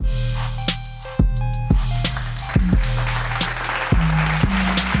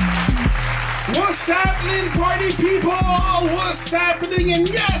happening? And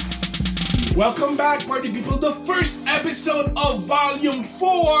yes, welcome back, party people. The first episode of Volume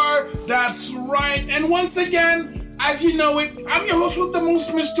 4. That's right. And once again, as you know it, I'm your host with the most,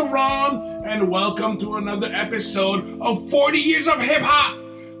 Mr. Ron, and welcome to another episode of 40 Years of Hip Hop,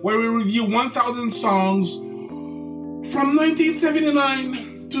 where we review 1,000 songs from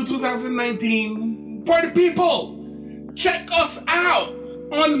 1979 to 2019. Party people, check us out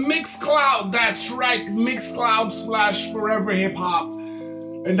on Mixcloud. That's right, Mixcloud/Forever Hip Hop.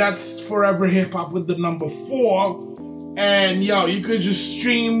 And that's Forever Hip Hop with the number 4. And yo, you could just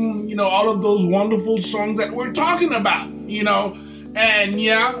stream, all of those wonderful songs that we're talking about, And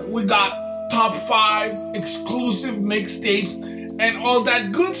yeah, we got top 5s, exclusive mixtapes, and all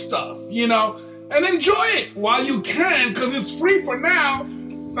that good stuff, And enjoy it while you can, because it's free for now.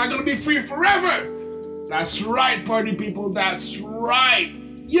 It's not gonna be free forever. That's right, party people, that's right.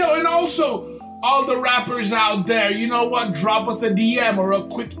 Yo, and also, all the rappers out there, you know what? Drop us a DM or a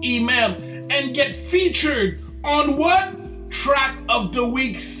quick email and get featured on what? Track of the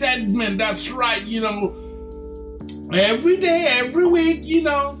Week segment. That's right, every day, every week,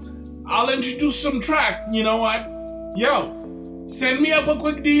 I'll introduce some track. You know what? Yo, send me up a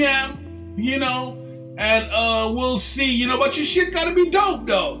quick DM, and we'll see, but your shit gotta be dope,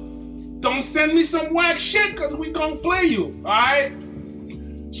 though. Don't send me some whack shit, because we gonna play you, alright?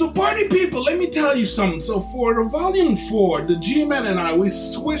 So party people, let me tell you something. So for the Volume 4, the G-Man and I, we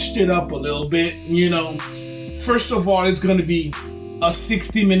switched it up a little bit, First of all, it's gonna be a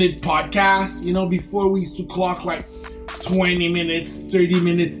 60-minute podcast, before we used to clock like 20 minutes, 30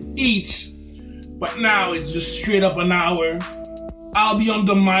 minutes each. But now it's just straight up an hour. I'll be on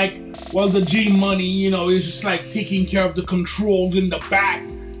the mic while the G-Money, is just like taking care of the controls in the back.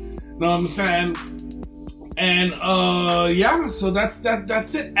 Know what I'm saying? And yeah, so that's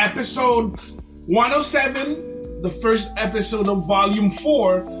it. Episode 107, the first episode of Volume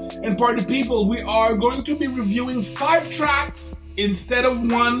 4. And party people, we are going to be reviewing 5 tracks instead of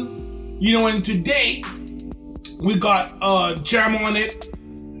 1. And today we got Jam on It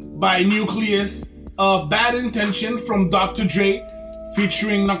by Nucleus, Bad Intention from Dr. Dre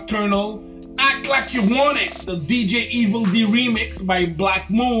featuring Nocturnal, Act Like You Want It, the DJ Evil D remix by Black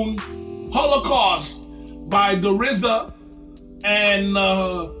Moon, Holocaust by The RZA, and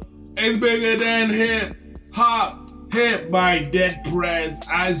It's Bigger Than Hip Hop Hip by Dead Prez,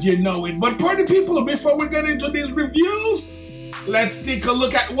 as you know it. But party people, before we get into these reviews, let's take a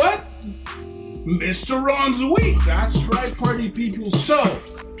look at what? Mr. Ron's Week. That's right, party people. So,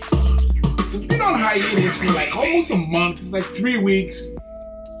 it's been on hiatus for like almost a month. It's like 3 weeks.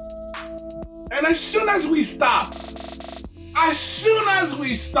 And as soon as we stop,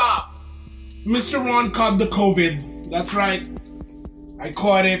 Mr. Ron caught the COVID. That's right. I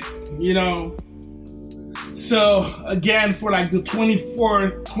caught it, So, again, for like the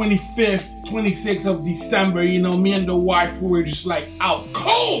 24th, 25th, 26th of December, me and the wife, we were just like out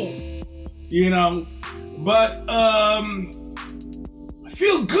cold, But, I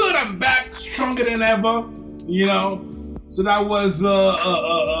feel good. I'm back stronger than ever, So that was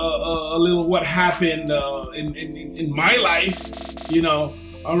a little what happened in my life,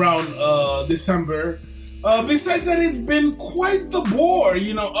 around December. Besides that, it's been quite the bore,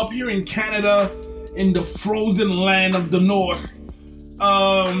 up here in Canada, in the frozen land of the north.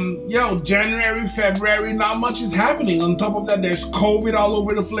 January, February, not much is happening. On top of that, there's COVID all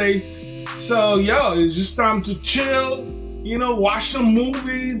over the place. So, it's just time to chill, watch some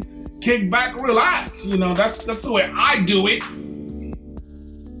movies, kick back, relax. That's the way I do it.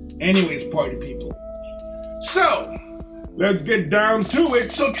 Anyways, party people. So, let's get down to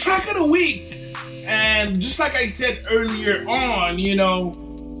it. So, track of the week. And just like I said earlier on,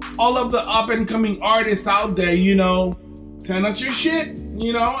 all of the up-and-coming artists out there, send us your shit,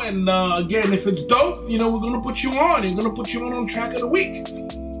 and again, if it's dope, we're going to put you on. We're going to put you on track of the week,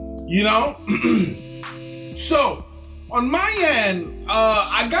 So, on my end,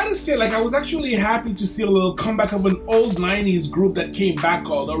 I gotta say, I was actually happy to see a little comeback of an old 90s group that came back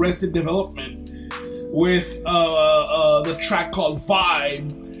called Arrested Development with the track called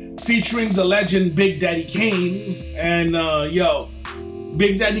Vibe, featuring the legend Big Daddy Kane. And,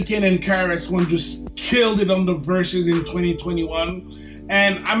 Big Daddy Kane and KRS-One just killed it on the verses in 2021.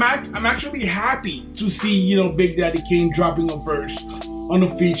 And I'm actually happy to see, Big Daddy Kane dropping a verse on a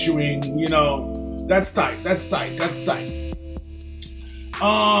featuring, That's tight.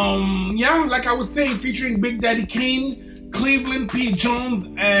 Like I was saying, featuring Big Daddy Kane, Cleveland P. Jones,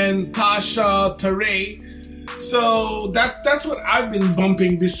 and Tasha Teray. So that's what I've been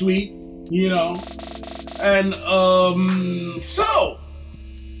bumping this week, And so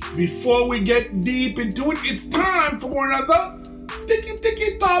before we get deep into it, it's time for another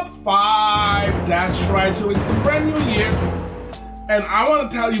Tiki Top 5. That's right. So it's the brand new year. And I want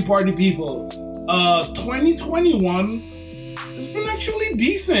to tell you, party people, 2021 has been actually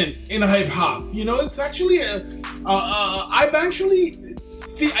decent in hip hop. You know, it's actually, I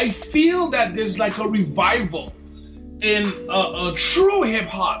feel that there's like a revival in a true hip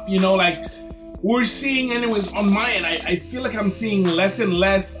hop. You know, like we're seeing, anyways, on my end, I feel like I'm seeing less and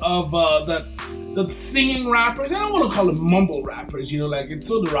less of the singing rappers. I don't want to call them mumble rappers, you know, like it's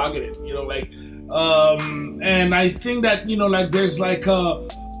so derogative, you know, like, and I think that, you know, like there's like a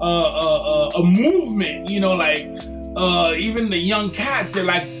movement, you know, like, even the young cats, they're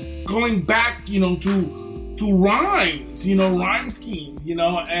like going back, you know, to rhymes, you know, rhyme schemes, you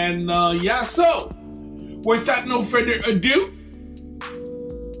know, and, yeah, so, without no further ado,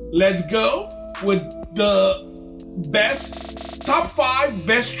 let's go with the top 5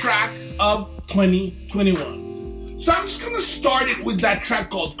 best tracks of 2021. So I'm just gonna start it with that track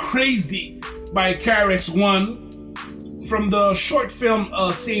called Crazy by KRS-One from the short film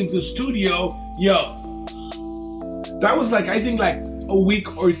Save the Studio. Yo, that was like, I think like a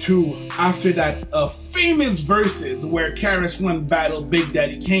week or two after that famous verses where KRS-One battled Big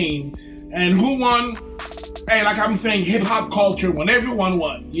Daddy Kane. And who won? Hey, like I'm saying, hip hop culture won. Everyone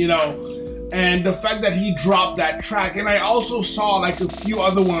won, you know. And the fact that he dropped that track, and I also saw like a few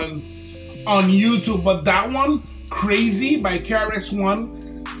other ones on YouTube, but that one, Crazy by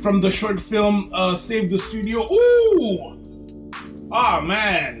KRS-One from the short film Save the Studio. Ooh! Oh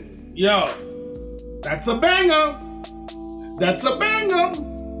man, yo, that's a banger. That's a banger.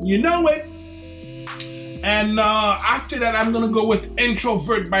 You know it. And after that, I'm gonna go with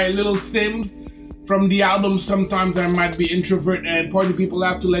Introvert by Little Sims from the album Sometimes I Might Be Introvert. And party people,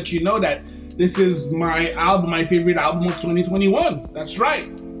 have to let you know that this is my album, my favorite album of 2021. That's right.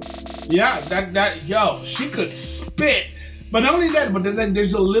 Yeah, yo, she could spit. But not only that, but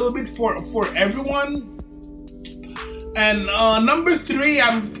there's a little bit for everyone. And number 3,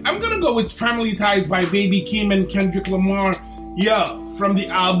 I'm gonna go with Family Ties by Baby Keem and Kendrick Lamar. Yeah, from the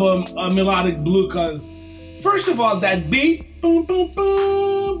album Melodic Blue. Cause first of all, that beat, boom, boom,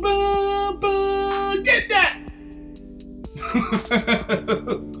 boom, boom, boom, get that.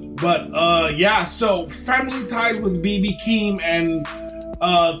 But yeah, so Family Ties with Baby Keem and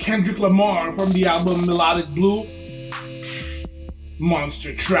Kendrick Lamar from the album Melodic Blue.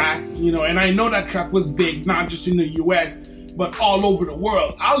 Monster track, you know, and I know that track was big, not just in the US, but all over the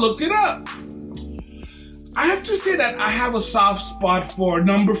world. I looked it up. I have to say that I have a soft spot for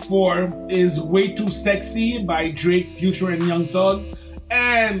number 4 is Way Too Sexy by Drake, Future, and Young Thug.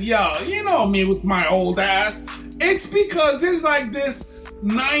 And yeah, you know me with my old ass. It's because there's like this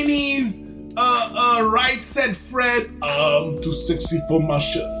 90s Right Said Fred, too sexy for my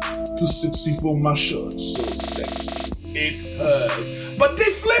shirt, too sexy for my shirt, so sexy it hurt. But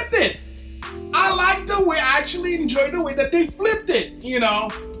they flipped it. I like the way, I actually enjoy the way that they flipped it, you know.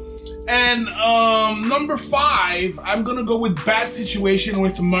 And number 5, I'm gonna go with Bad Situation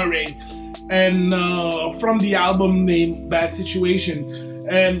with Murray, and from the album named Bad Situation.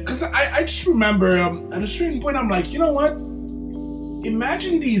 And because I just remember at a certain point, I'm like, you know what?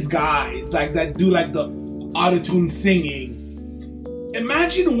 Imagine these guys like that do like the autotune singing.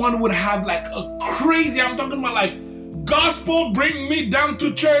 Imagine one would have like a crazy, I'm talking about like gospel, bring me down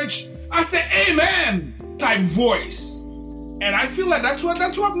to church, I say amen type voice. And I feel like that's what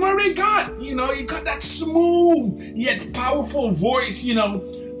Murray got. You know, he got that smooth yet powerful voice, you know,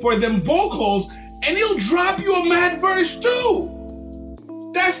 for them vocals, and he'll drop you a mad verse too.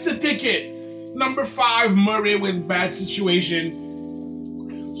 That's the ticket. Number 5, Murray with Bad Situation.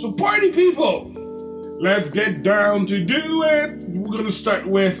 So party people, let's get down to do it. We're gonna start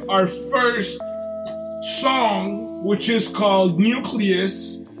with our first song, which is called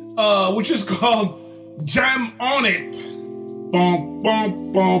Nucleus, which is called Jam on It. Bump, bump,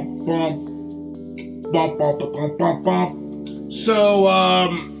 bump, bump. Bump, bump, bump, bump, bump. So,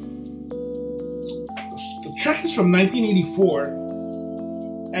 the track is from 1984.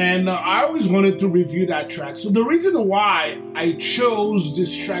 And I always wanted to review that track. So the reason why I chose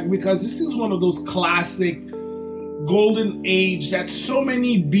this track, because this is one of those classic golden age that so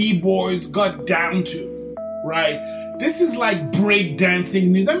many b-boys got down to, right? This is like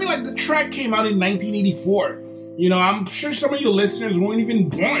breakdancing music. I mean, like the track came out in 1984. You know, I'm sure some of your listeners weren't even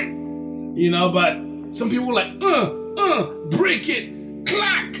born, you know, but some people were like, break it,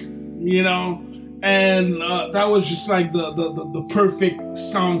 clack, you know? And that was just like the perfect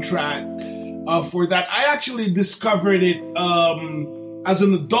soundtrack for that. I actually discovered it as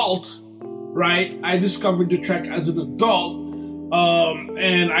an adult, right? I discovered the track as an adult,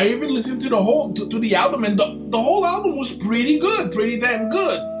 And I even listened to the whole to the album, and the whole album was pretty good, pretty damn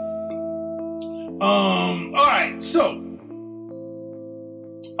good. All right, so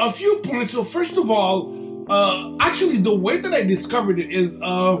a few points. So first of all, actually, the way that I discovered it is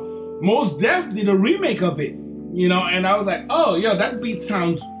Mos Def did a remake of it, and I was like, oh, yeah, that beat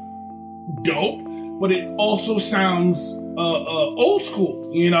sounds dope, but it also sounds old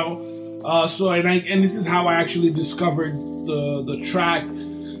school, So and this is how I actually discovered the track.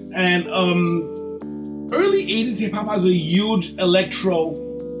 And early 80s hip hop has a huge electro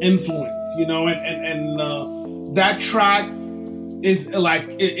influence, and that track is like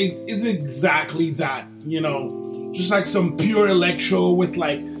it's exactly that, just like some pure electro with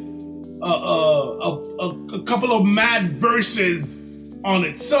like a couple of mad verses on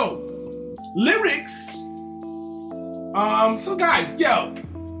it. So lyrics. So guys, yo,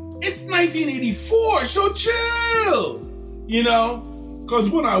 it's 1984, so chill, Cause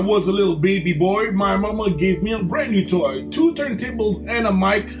when I was a little baby boy, my mama gave me a brand new toy, 2 turntables and a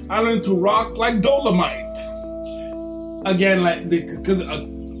mic. I learned to rock like Dolomite. Again, because of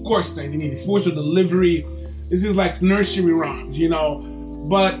course 1984, so the delivery, this is like nursery rhymes,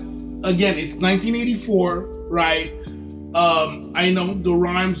 But again, it's 1984, right? I know the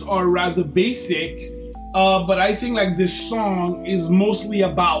rhymes are rather basic, but I think like this song is mostly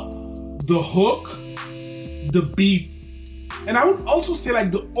about the hook, the beat, and I would also say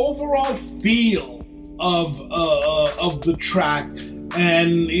like the overall feel of the track.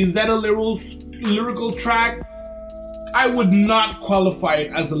 And is that a lyrical track? I would not qualify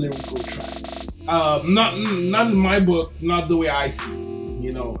it as a lyrical track. Not in my book, not the way I see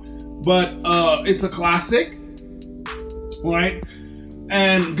it, But it's a classic, right?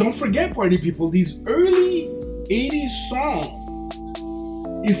 And don't forget, party people, these early 80s songs,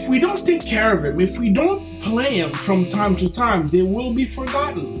 if we don't take care of them, if we don't play them from time to time, they will be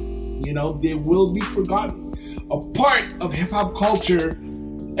forgotten. They will be forgotten. A part of hip-hop culture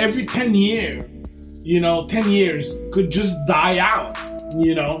every 10 years, 10 years could just die out,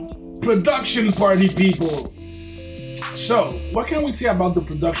 Production, party people. So, what can we say about the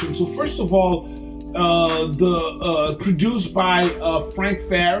production? So, first of all, produced by Frank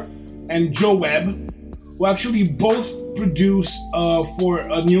Fair and Joe Webb, who actually both produced for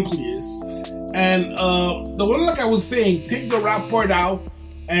Nucleus. And the one, like I was saying, take the rap part out,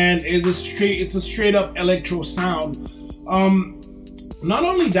 and it's a straight up electro sound. Not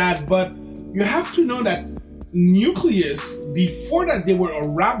only that, but you have to know that Nucleus, before that they were a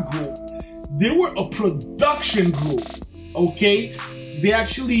rap group, they were a production group, okay? They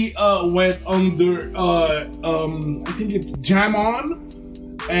actually went under, I think it's Jam On,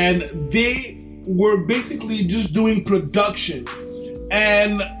 and they were basically just doing production.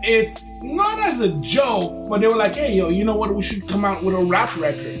 And it's not as a joke, but they were like, hey, yo, you know what? We should come out with a rap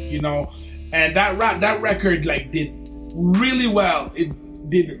record, And that record like did really well. It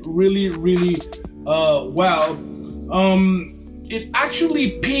did really, really well. It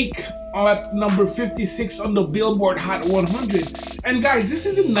actually peaked at number 56 on the Billboard Hot 100. And guys, this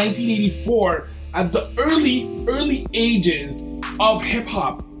is in 1984, at the early ages of hip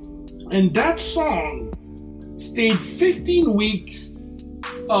hop. And that song stayed 15 weeks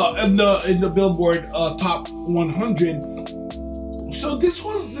in the Billboard Top 100. So this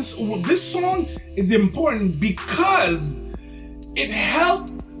song is important because it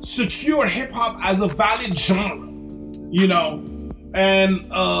helped secure hip hop as a valid genre, And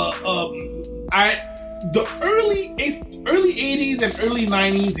the early 80s and early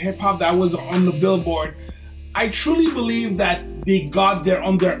 90s hip hop that was on the Billboard, I truly believe that they got there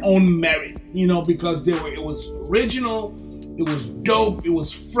on their own merit, because it was original, it was dope, it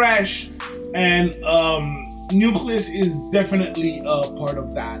was fresh, and Nucleus is definitely a part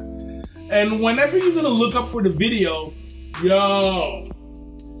of that. And whenever you're gonna look up for the video, yo,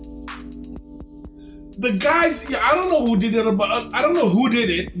 the guys, I don't know who did it, but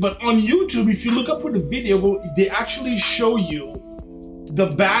but on YouTube, if you look up for the video, they actually show you the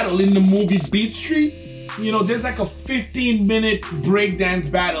battle in the movie Beat Street. There's like a 15-minute breakdance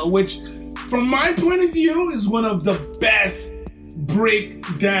battle, which, from my point of view, is one of the best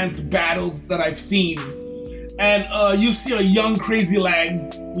breakdance battles that I've seen. And you see a young Crazy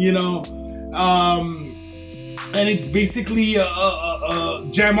Leg, and it's basically a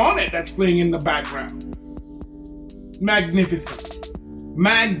Jam On It that's playing in the background. Magnificent,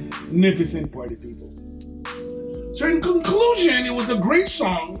 party people. So in conclusion, it was a great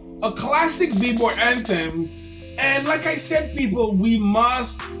song, a classic b-boy anthem, and like I said, people, we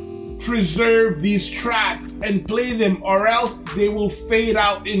must preserve these tracks and play them, or else they will fade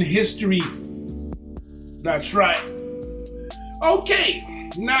out in history. That's right. Okay,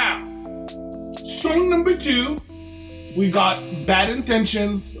 now, song number 2, we got Bad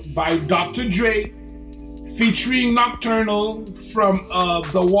Intentions by Dr. Dre, featuring Nocturnal from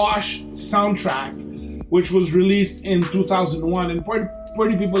the Wash soundtrack, which was released in 2001. And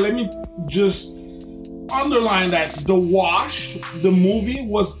party people, let me just underline that The Wash, the movie,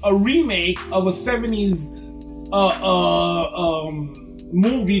 was a remake of a 70s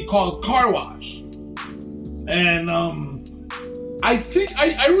movie called Car Wash. And I think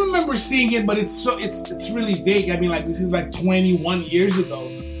I remember seeing it, but it's really vague. I mean, like, this is like 21 years ago,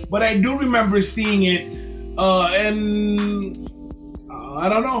 but I do remember seeing it, and I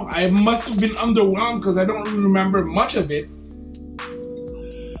don't know. I must have been underwhelmed because I don't really remember much of it.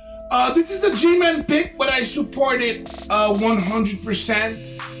 This is a G-Man pick, but I support it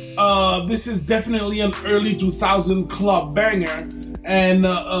 100%. This is definitely an early 2000 club banger, and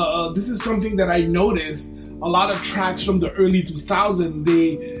this is something that I noticed. A lot of tracks from the early 2000s,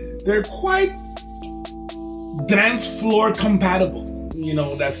 they're quite dance floor compatible. You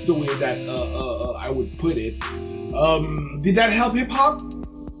know, that's the way that I would put it. Did that help hip hop?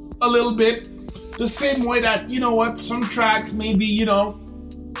 A little bit. The same way that, you know what, some tracks maybe, you know,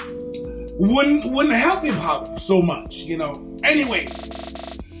 wouldn't help hip hop so much, you know. Anyways,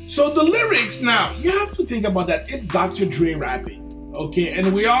 so the lyrics now, you have to think about that. It's Dr. Dre rapping, okay?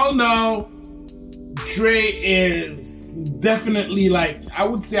 And we all know Dre is definitely, like, I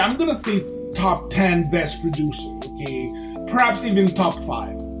would say, I'm gonna say top 10 best producer, okay? Perhaps even top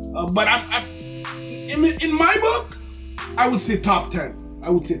 5. But in my book, I would say top 10. I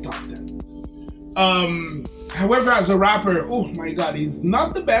would say top 10. However, as a rapper, oh my God, he's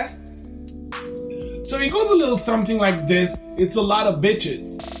not the best. So he goes a little something like this. It's a lot of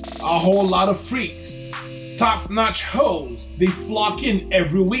bitches, a whole lot of freaks, top-notch hoes. They flock in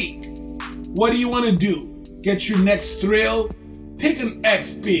every week. What do you want to do? Get your next thrill? Take an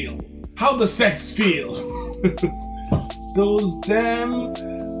X pill. How the sex feel? Those damn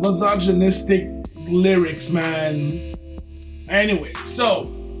misogynistic lyrics, man. Anyway, so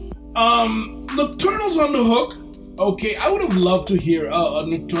Nocturnal's on the hook. Okay, I would have loved to hear a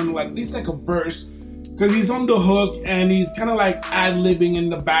Nocturnal, at least like a verse, because he's on the hook and he's kind of like ad-libbing in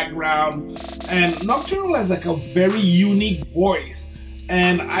the background. And Nocturnal has like a very unique voice.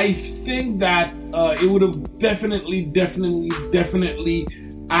 And I think that it would have definitely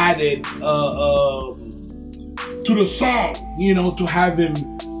added to the song, you know, to have him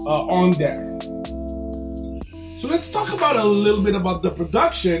on there. So let's talk about a little bit about the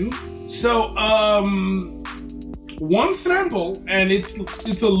production. So one sample, and it's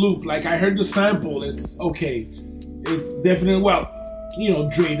a loop. Like, I heard the sample, it's okay. It's definitely, well, you know,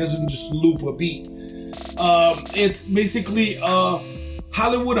 Dre doesn't just loop a beat. It's basically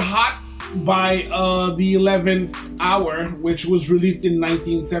Hollywood Hot by the 11th Hour, which was released in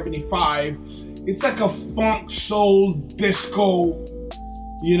 1975. It's like a funk, soul, disco,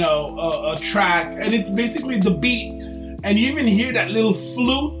 you know, a track, and it's basically the beat. And you even hear that little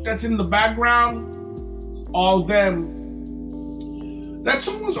flute that's in the background. It's all them. That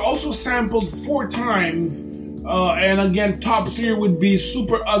song was also sampled 4 times. And again, top 3 would be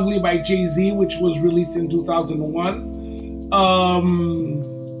Super Ugly by Jay-Z, which was released in 2001.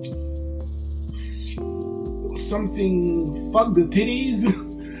 Something Fuck the Titties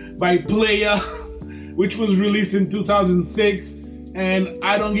by Playa, which was released in 2006. And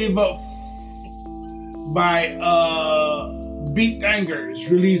I Don't Give a by Beat Angers,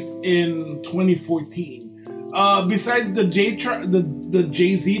 released in 2014. Besides the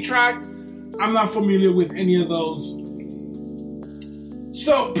Jay-Z track, I'm not familiar with any of those.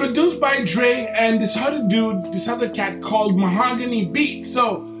 So, produced by Dre and this other cat called Mahogany Beats.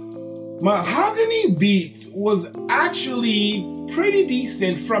 So, Mahogany Beats was actually pretty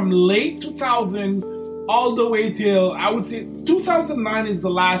decent from late 2000 all the way till, I would say, 2009 is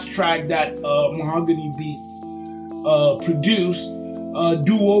the last track that Mahogany Beats produced.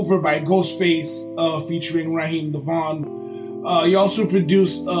 Do Over by Ghostface featuring Raheem Devon. He also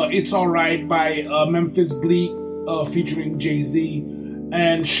produced It's Alright by Memphis Bleek featuring Jay-Z,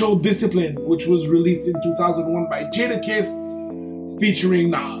 and Show Discipline, which was released in 2001 by Jadakiss featuring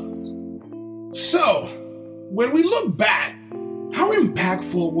Nas. So, when we look back, how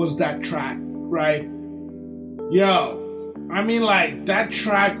impactful was that track, right? Yo, I mean, like, that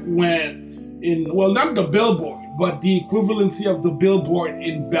track went in, well, not the Billboard, but the equivalency of the Billboard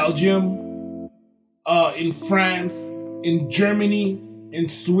in Belgium, in France, in Germany, in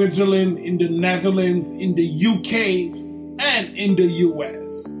Switzerland, in the Netherlands, in the UK, and in the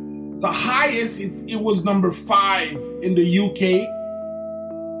US. The highest, it was number 5 in the UK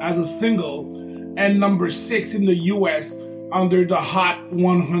as a single, and number 6 in the US under the Hot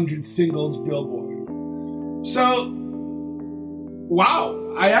 100 Singles Billboard. So, wow.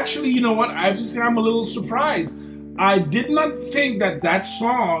 I actually, you know what? I have to say I'm a little surprised. I did not think that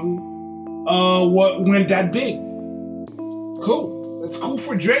song went that big. Cool. That's cool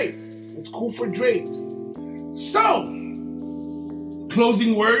for Drake. That's cool for Drake. So,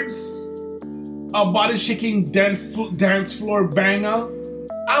 closing words. A body-shaking dance floor banger.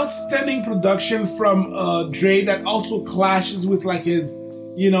 Outstanding production from Dre that also clashes with like his,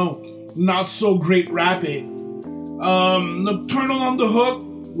 not so great rapping. Nocturnal on the hook.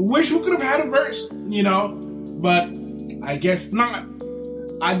 Wish we could have had a verse, but I guess not.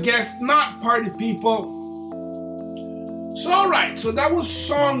 Party people. So alright, so that was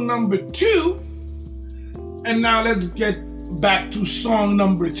song number 2. And now let's get back to song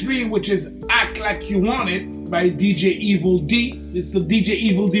number 3, which is Act Like You Want It by DJ Evil D. It's the DJ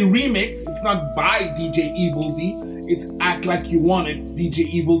Evil D remix. It's not by DJ Evil D. It's Act Like You Want It, DJ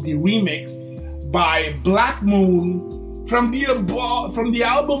Evil D remix by Black Moon from the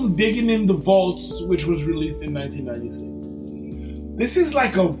album Digging in the Vaults, which was released in 1996. This is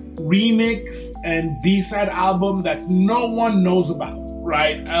like a remix and B-side album that no one knows about,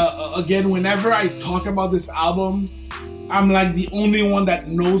 right? Again, whenever I talk about this album, I'm like the only one that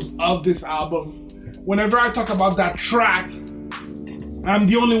knows of this album. Whenever I talk about that track, I'm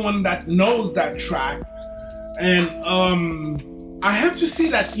the only one that knows that track. And I have to say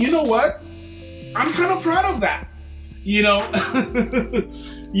that, you know what? I'm kind of proud of that.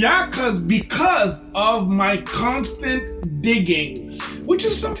 Yeah, because of my constant digging, which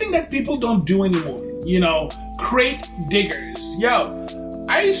is something that people don't do anymore. Crate diggers. Yo,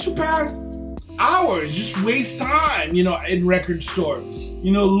 I used to pass hours, just waste time, in record stores,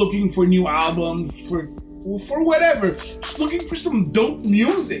 looking for new albums, for whatever, just looking for some dope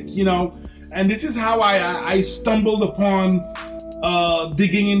music, and this is how I stumbled upon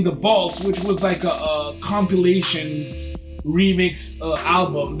Digging in the Vaults, which was like a compilation remix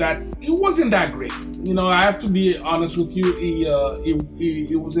album that it wasn't that great. I have to be honest with you,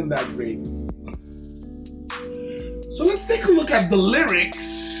 it wasn't that great. So let's take a look at the lyrics.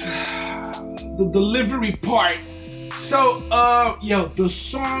 The delivery part. So, the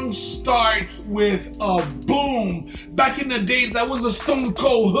song starts with a boom. Back in the days, I was a Stone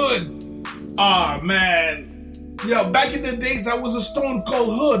Cold Hood. Man. Back in the days, I was a Stone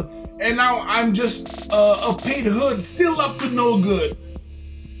Cold Hood. And now I'm just a paid hood, still up to no good.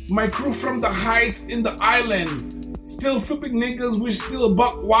 My crew from the heights in the island. Still flipping niggas, we're still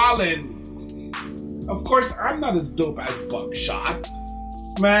buck wildin'. Of course, I'm not as dope as Buckshot.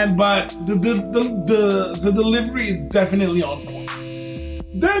 Man, but the delivery is definitely on point.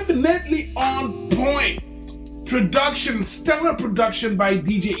 Definitely on point. Production, stellar production by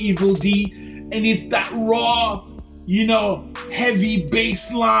DJ Evil D, and it's that raw, heavy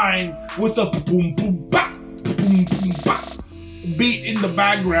bass line with a boom boom bop, boom boom bop beat in the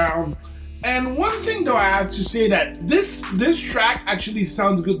background. And one thing though, I have to say that this track actually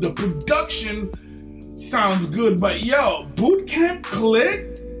sounds good. The production sounds good, but Boot Camp Clit,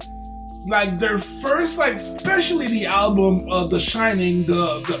 like their first, especially the album The Shining,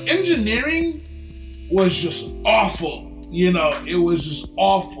 the engineering was just awful. It was just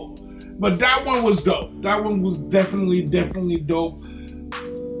awful. But that one was dope. That one was definitely dope.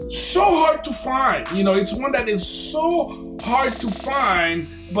 So hard to find. It's one that is so hard to find,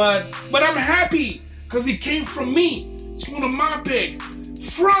 but I'm happy because it came from me. It's one of my picks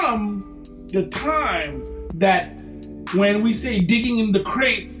from the time that when we say digging in the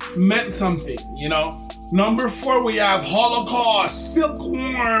crates meant something, Number 4, we have Holocaust,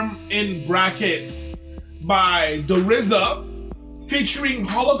 Silkworm in brackets by The RZA, featuring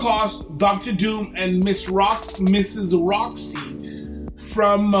Holocaust, Dr. Doom, and Mrs. Roxy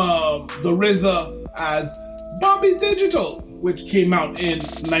from The RZA as Bobby Digital, which came out in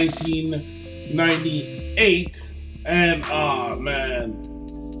 1998. And man,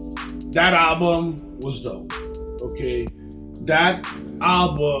 that album was dope. Okay, that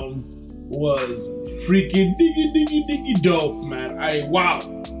album was freaking diggy dope, man. Wow,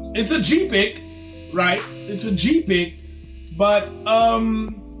 it's a G pick, right? It's a G pick, but I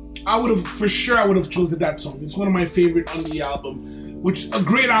would have chosen that song. It's one of my favorite on the album, which a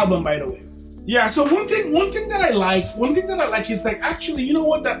great album, by the way. Yeah. So one thing that I like is actually, you know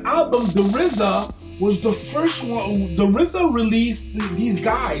what? That album, The RZA, was the first one. The RZA released these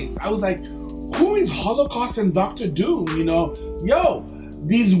guys. I was like, who is Holocaust and Dr. Doom?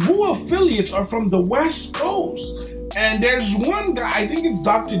 These Wu affiliates are from the West Coast. And there's one guy, I think it's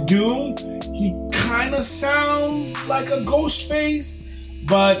Dr. Doom. He kind of sounds like a Ghostface,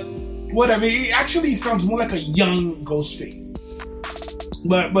 but whatever. It actually sounds more like a young Ghostface.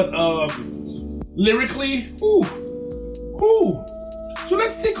 But lyrically, ooh. So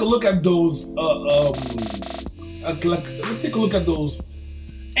let's take a look at those. Let's take a look at those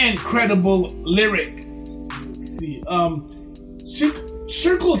incredible lyrics. Let's see.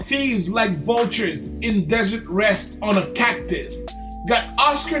 Circle thieves like vultures in desert rest on a cactus. Got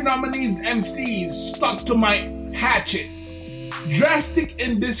Oscar nominees MCs stuck to my hatchet. Drastic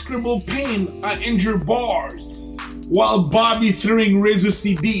indescribable pain I injure bars. While Bobby throwing razor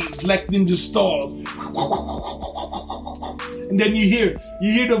CDs like ninja stars. And then you hear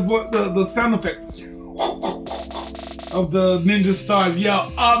the sound effects of the ninja stars. Yeah,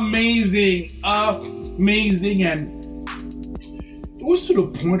 amazing. And it was to the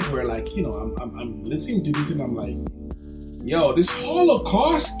point where, like, you know, I'm listening to this and I'm like, yo, this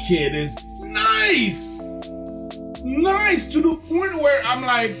Holocaust kid is nice to the point where I'm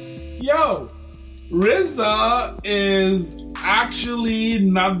like, yo, RZA is actually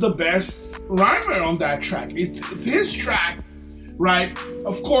not the best rhymer on that track. It's his track, right?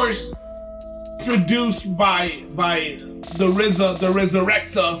 Of course, produced by the RZA, the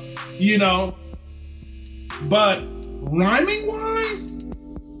Resurrector, you know. But rhyming wise,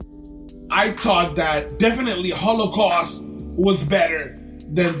 I thought that definitely Holocaust was better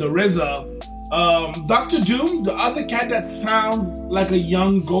than the RZA. Dr. Doom, the other cat that sounds like a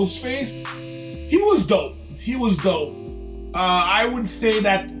young Ghostface, he was dope. I would say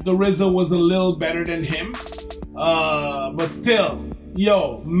that the RZA was a little better than him. But still,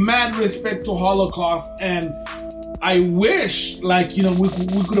 yo, mad respect to Holocaust, and I wish, like, you know, we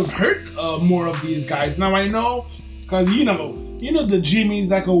could have heard more of these guys. Now I know, cause you know the Jimmy's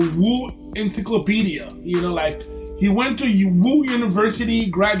like a Wu encyclopedia. You know, like he went to Wu University,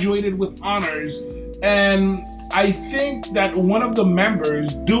 graduated with honors, and I think that one of the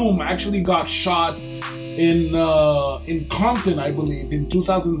members, Doom, actually got shot in Compton, I believe, in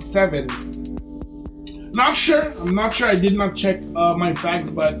 2007. Not sure. I'm not sure. I did not check my facts,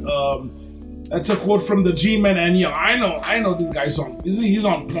 but that's a quote from the G-Man, and yeah, I know this guy's on. He's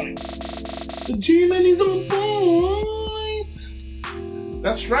on point. The G-Man is on point.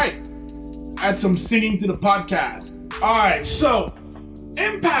 That's right. Add some singing to the podcast. All right. So,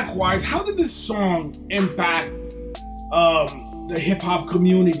 impact-wise, how did this song impact the hip-hop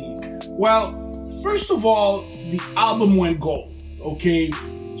community? Well, first of all, the album went gold. Okay,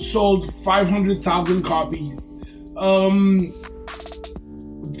 sold 500,000 copies.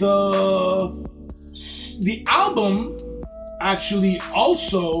 The album actually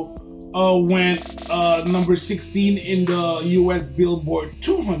also went number 16 in the US Billboard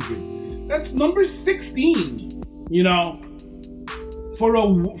 200. That's number 16. You know, for a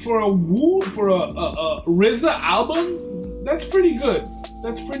RZA album, that's pretty good.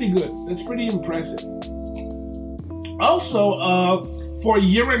 That's pretty impressive. Also, for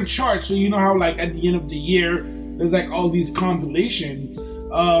year-end charts, so you know how, like, at the end of the year, there's like all these compilations.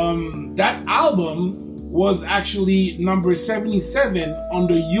 That album was actually number 77 on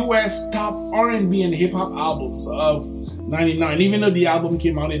the US top R&B and hip-hop albums of 99, even though the album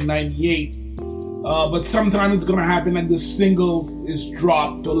came out in 98. But sometime it's gonna happen like the single is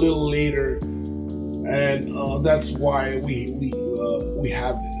dropped a little later, and that's why we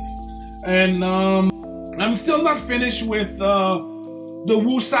have this. And I'm still not finished with the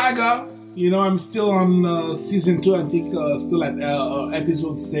Wu Saga. You know, I'm still on season 2. I think still at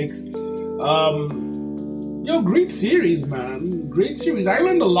episode 6. Yo, great series, man. Great series. I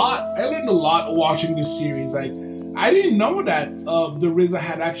learned a lot watching this series. Like, I didn't know that the RZA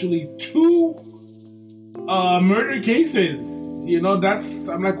had actually 2 murder cases. You know,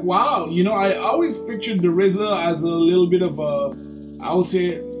 I'm like, wow. You know, I always pictured the RZA as a little bit of a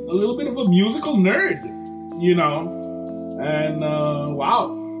musical nerd, you know. And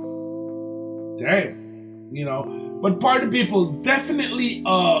wow. Damn. You know. But Party People, definitely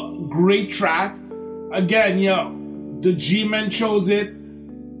a great track. Again, yo, the G-Man chose it.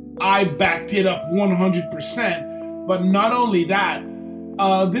 I backed it up 100%. But not only that,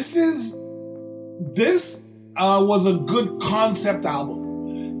 this was a good concept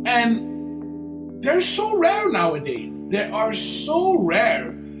album. And they're so rare nowadays. They are so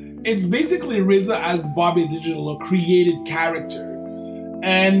rare. It's basically RZA as Bobby Digital, a created character.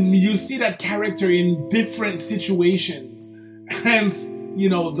 And you see that character in different situations. Hence, you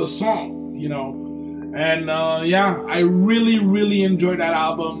know, the songs, you know. And yeah, I really enjoyed that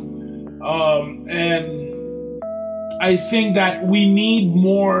album. And I think that we need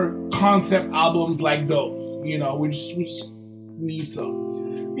more concept albums like those. You know, we just need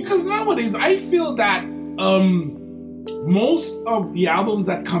some. Because nowadays, I feel that most of the albums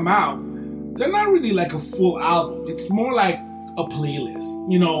that come out, they're not really like a full album. It's more like a playlist,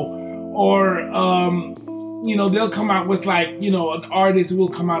 or they'll come out with like, an artist will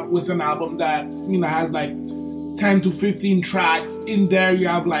come out with an album that, has like 10 to 15 tracks. In there you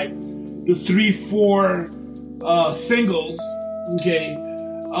have like the 3-4 singles. Okay.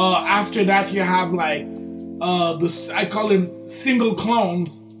 After that you have like I call them single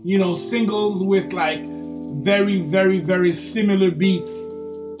clones, singles with like very, very, very similar beats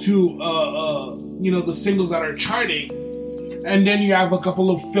to the singles that are charting. And then you have a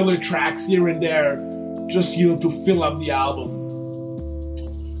couple of filler tracks here and there, just to fill up the album.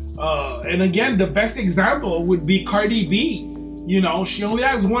 And again, the best example would be Cardi B. She only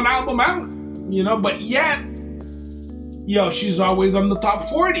has one album out, but yet, she's always on the top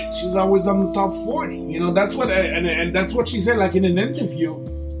 40. She's always on the top 40. That's what, and that's what she said, like in an interview.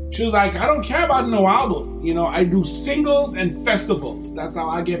 She was like, I don't care about no album. I do singles and festivals. That's how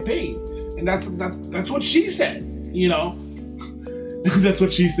I get paid. And that's what she said, That's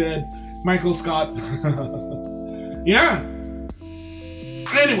what she said. Michael Scott. Yeah.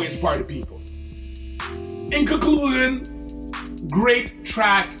 Anyways, party people. In conclusion, great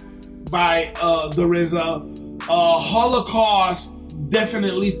track by the RZA. Holocaust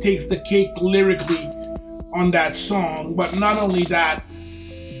definitely takes the cake lyrically on that song. But not only that,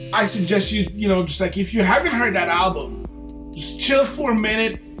 I suggest you, just like if you haven't heard that album, just chill for a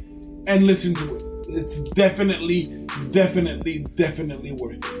minute and listen to it. It's definitely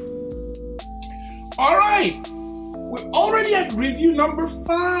worth it. All right. We're already at review number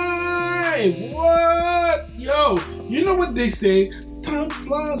 5. What? Yo, you know what they say? Time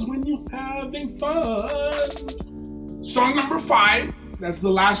flies when you're having fun. Song number 5. That's the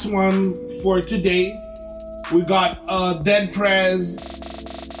last one for today. We got Dead Prez.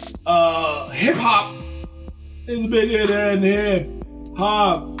 Hip Hop is bigger than hip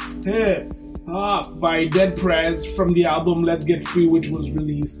hop by Dead Prez from the album Let's Get Free, which was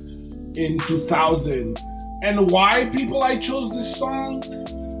released in 2000. And why, people, I chose this song?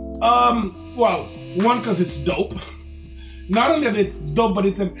 Well, one, because it's dope. Not only that it's dope, but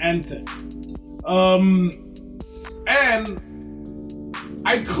it's an anthem. And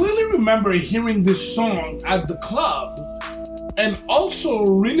I clearly remember hearing this song at the club. And also,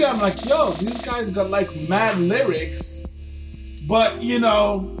 really, I'm like, yo, these guys got like mad lyrics. But,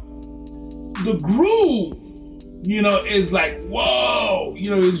 the groove, is like, whoa,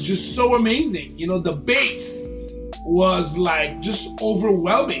 it's just so amazing. The bass was like just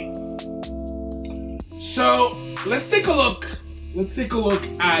overwhelming. So let's take a look.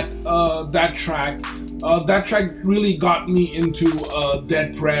 At that track. That track really got me into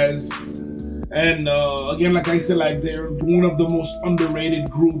Dead Prez. And again, like I said, like they're one of the most underrated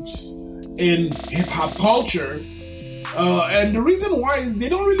groups in hip hop culture. And the reason why is they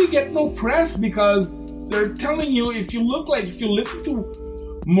don't really get no press because they're telling you, if you listen to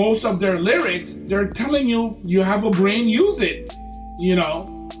most of their lyrics, they're telling you have a brain, use it,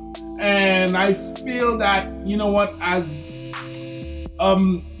 And I feel that,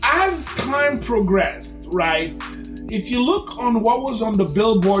 as time progressed, right? If you look on what was on the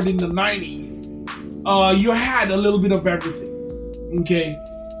Billboard in the 90s, you had a little bit of everything, okay?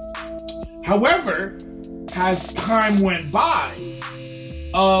 However, as time went by,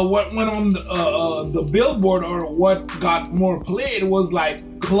 what went on the Billboard or what got more played was like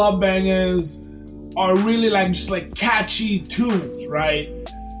club bangers or really like just like catchy tunes, right?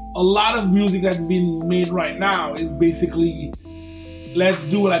 A lot of music that's being made right now is basically, let's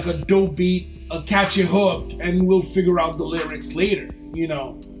do like a dope beat, a catchy hook, and we'll figure out the lyrics later,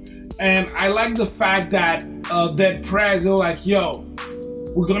 And I like the fact that Dead Prez, they're like, yo,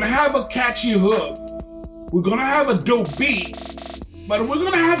 we're gonna have a catchy hook, we're gonna have a dope beat, but we're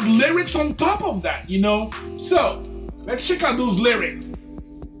gonna have lyrics on top of that, So, let's check out those lyrics.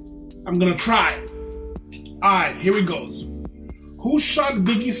 I'm gonna try. Alright, here it goes. Who shot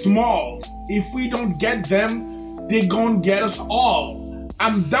Biggie Smalls? If we don't get them, they gon' get us all.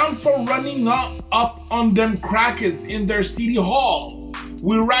 I'm down for running up on them crackers in their city hall.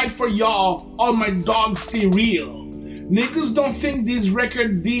 We ride for y'all, all my dogs stay real. Niggas don't think these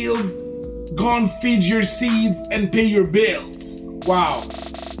record deals gon' feed your seeds and pay your bills. Wow.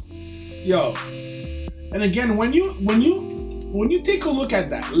 Yo. And again, when you take a look at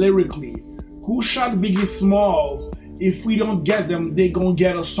that lyrically, who shot Biggie Smalls? If we don't get them, they gon'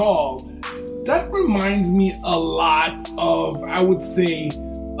 get us all. That reminds me a lot of, I would say,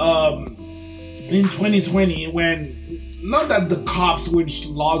 in 2020 when, not that the cops which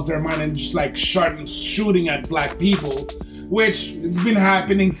lost their mind and just like shooting at black people, which has been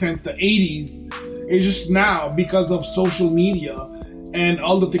happening since the 80s. It's just now, because of social media and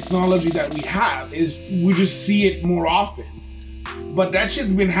all the technology that we have, is we just see it more often. But that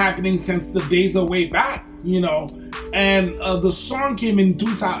shit's been happening since the days of way back, And the song came in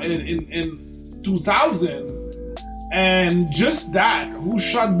 2000, and just that, who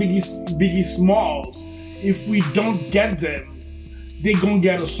shot Biggie Smalls? If we don't get them, they gonna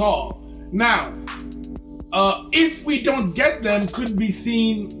get us all. Now, if we don't get them, could be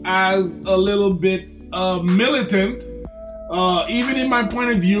seen as a little bit militant, even in my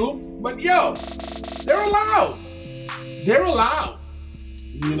point of view. But they're allowed. They're allowed.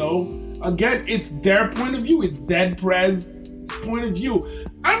 Again, it's their point of view. It's Dead Prez's point of view.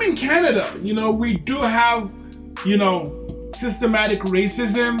 I'm in Canada. We do have, systematic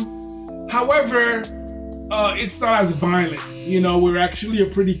racism. However, it's not as violent. We're actually a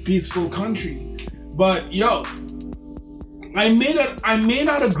pretty peaceful country. But I may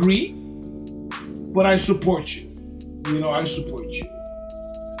not agree, but I support you. I support you.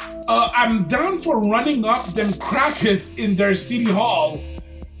 I'm down for running up them crackers in their city hall.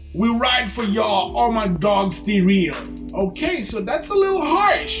 We ride for y'all, all my dogs stay real. Okay, so that's a little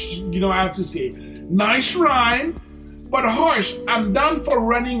harsh, I have to say. Nice rhyme, but harsh. I'm down for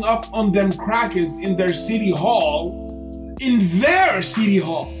running up on them crackers in their city hall. In their city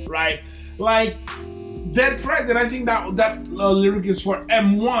hall, right? Like, Dead Prez, I think that lyric is for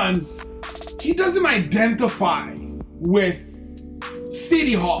M1. He doesn't identify with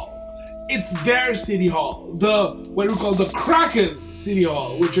City Hall. It's their City Hall. What we call the Crackers City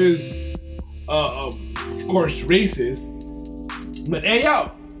Hall, which is, of course, racist. But hey,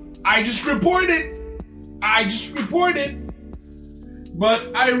 I just reported. But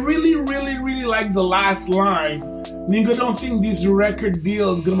I really, really, really like the last line. Nigga, don't think this record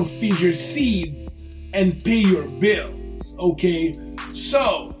deal is gonna feed your seeds and pay your bills, okay?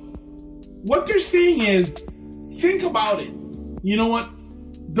 So, what they're saying is, think about it. You know what?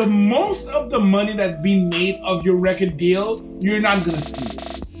 The most of the money that's being made of your record deal, you're not gonna see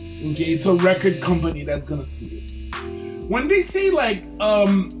it. Okay, it's a record company that's gonna see it. When they say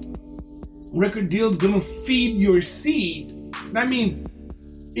record deal's gonna feed your seed, that means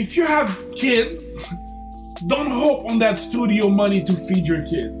if you have kids, don't hope on that studio money to feed your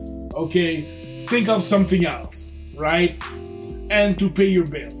kids. Okay, think of something else, right? And to pay your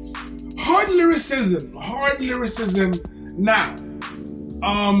bills. Hard lyricism. Now,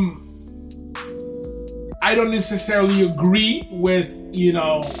 I don't necessarily agree with,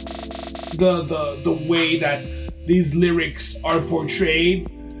 the way that these lyrics are portrayed,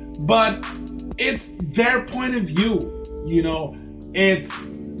 but it's their point of view, it's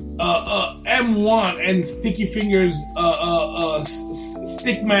M1 and Sticky Fingers,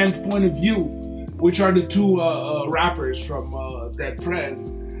 Stickman's point of view, which are the two rappers from Dead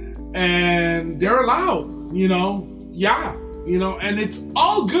Prez, and they're allowed, and it's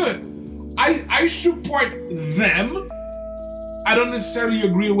all good. I support them. I don't necessarily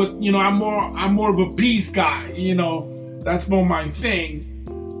agree with, I'm more of a peace guy, that's more my thing,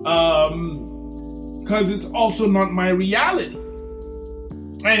 because it's also not my reality.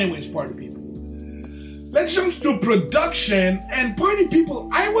 Anyways, party people, let's jump to production. And party people,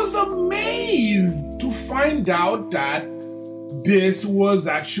 I was amazed to find out that this was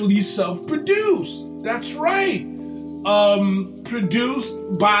actually self-produced. That's right. Produced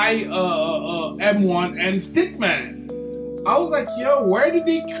by M1 and Stickman. I was like, where did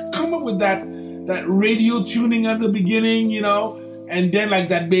they come up with that radio tuning at the beginning, and then like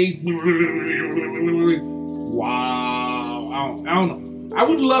that bass? Wow, I don't know. I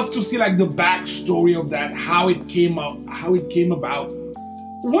would love to see like the backstory of that, how it came about.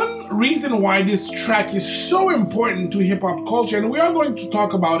 One reason why this track is so important to hip hop culture, and we are going to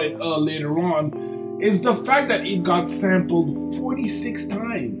talk about it later on, is the fact that it got sampled 46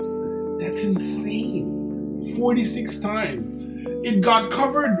 times. That's insane. 46 times. It got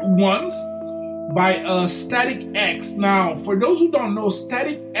covered once by Static X. Now, for those who don't know,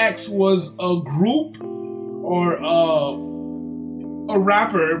 Static X was a group or a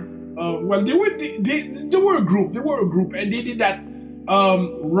rapper. They were a group. And they did that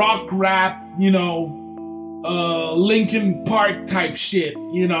rock rap, Linkin Park type shit,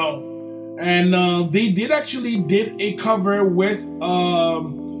 And they did a cover with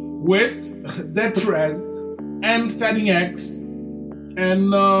Dead Prez and Static X,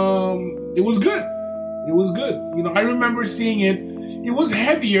 and it was good. It was good. I remember seeing it. It was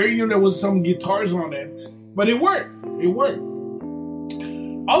heavier. There was some guitars on it, but it worked.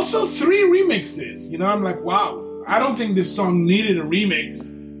 Also, 3 remixes. I'm like, wow. I don't think this song needed a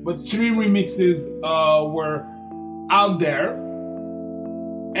remix, but 3 remixes were out there.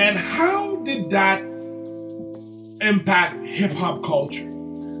 And how did that impact hip-hop culture?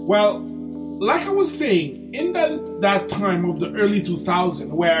 Well, like I was saying, in that time of the early 2000s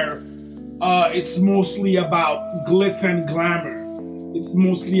where it's mostly about glitz and glamour, it's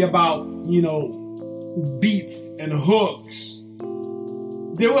mostly about, beats and hooks,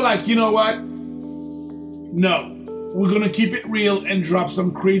 they were like, you know what? No, we're going to keep it real and drop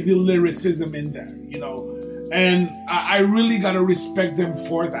some crazy lyricism in there, And I really got to respect them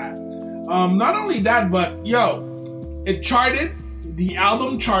for that. Not only that, but, it charted. The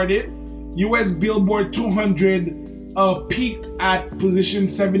album charted. US Billboard 200 peaked at position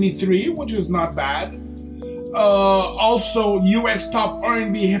 73, which is not bad. Also, US top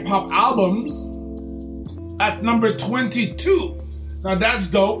R&B hip-hop albums at number 22. Now that's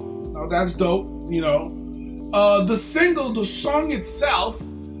dope. The single, the song itself,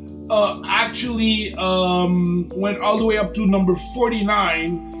 actually went all the way up to number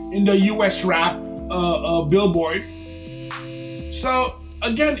 49 in the US rap Billboard. So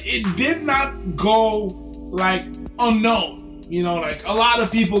again, it did not go like unknown. Like a lot of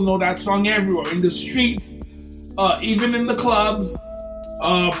people know that song everywhere, in the streets, even in the clubs.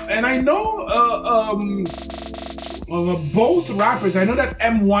 And I know both rappers. I know that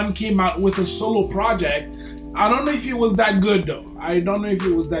M1 came out with a solo project. I don't know if it was that good though.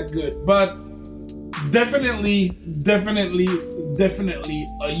 But definitely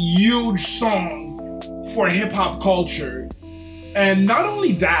a huge song for hip hop culture. And not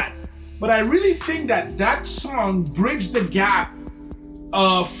only that, but I really think that song bridged the gap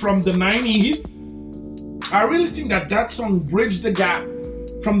from the 90s. I really think that song bridged the gap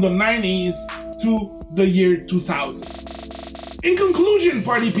from the 90s to the year 2000. In conclusion,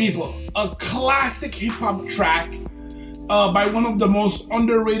 party people, a classic hip-hop track by one of the most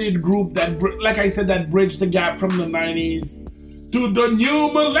underrated group that bridged the gap from the 90s to the new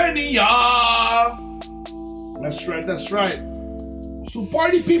millennia. That's right. So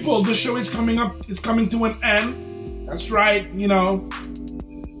party people, the show is coming to an end. That's right,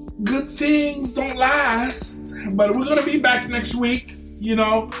 good things don't last, but we're gonna be back next week.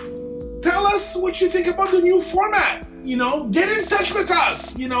 Tell us what you think about the new format. Get in touch with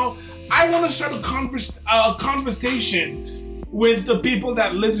us. I want to start a conversation with the people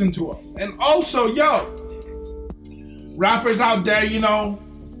that listen to us. And also, rappers out there,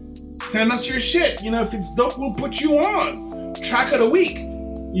 send us your shit. If it's dope, we'll put you on. Track of the week,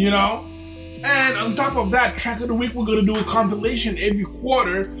 And on top of that, track of the week, we're going to do a compilation every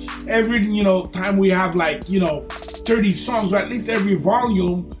quarter. Every, time we have 30 songs, or at least every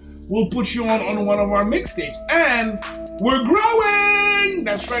volume, we'll put you on one of our mixtapes. And we're growing!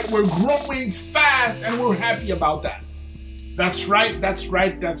 That's right, we're growing fast, and we're happy about that. That's right.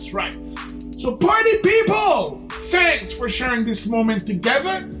 So party people, thanks for sharing this moment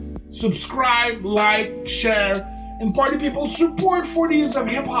together. Subscribe, like, share, and party people, support 40 years of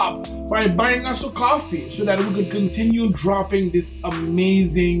hip-hop by buying us a coffee so that we could continue dropping this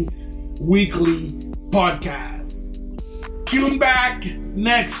amazing weekly podcast. Tune back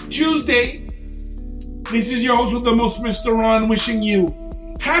next Tuesday. This is your host with the most, Mr. Ron, wishing you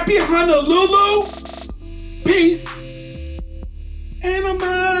happy Honolulu, peace, and a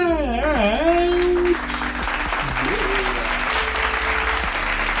man.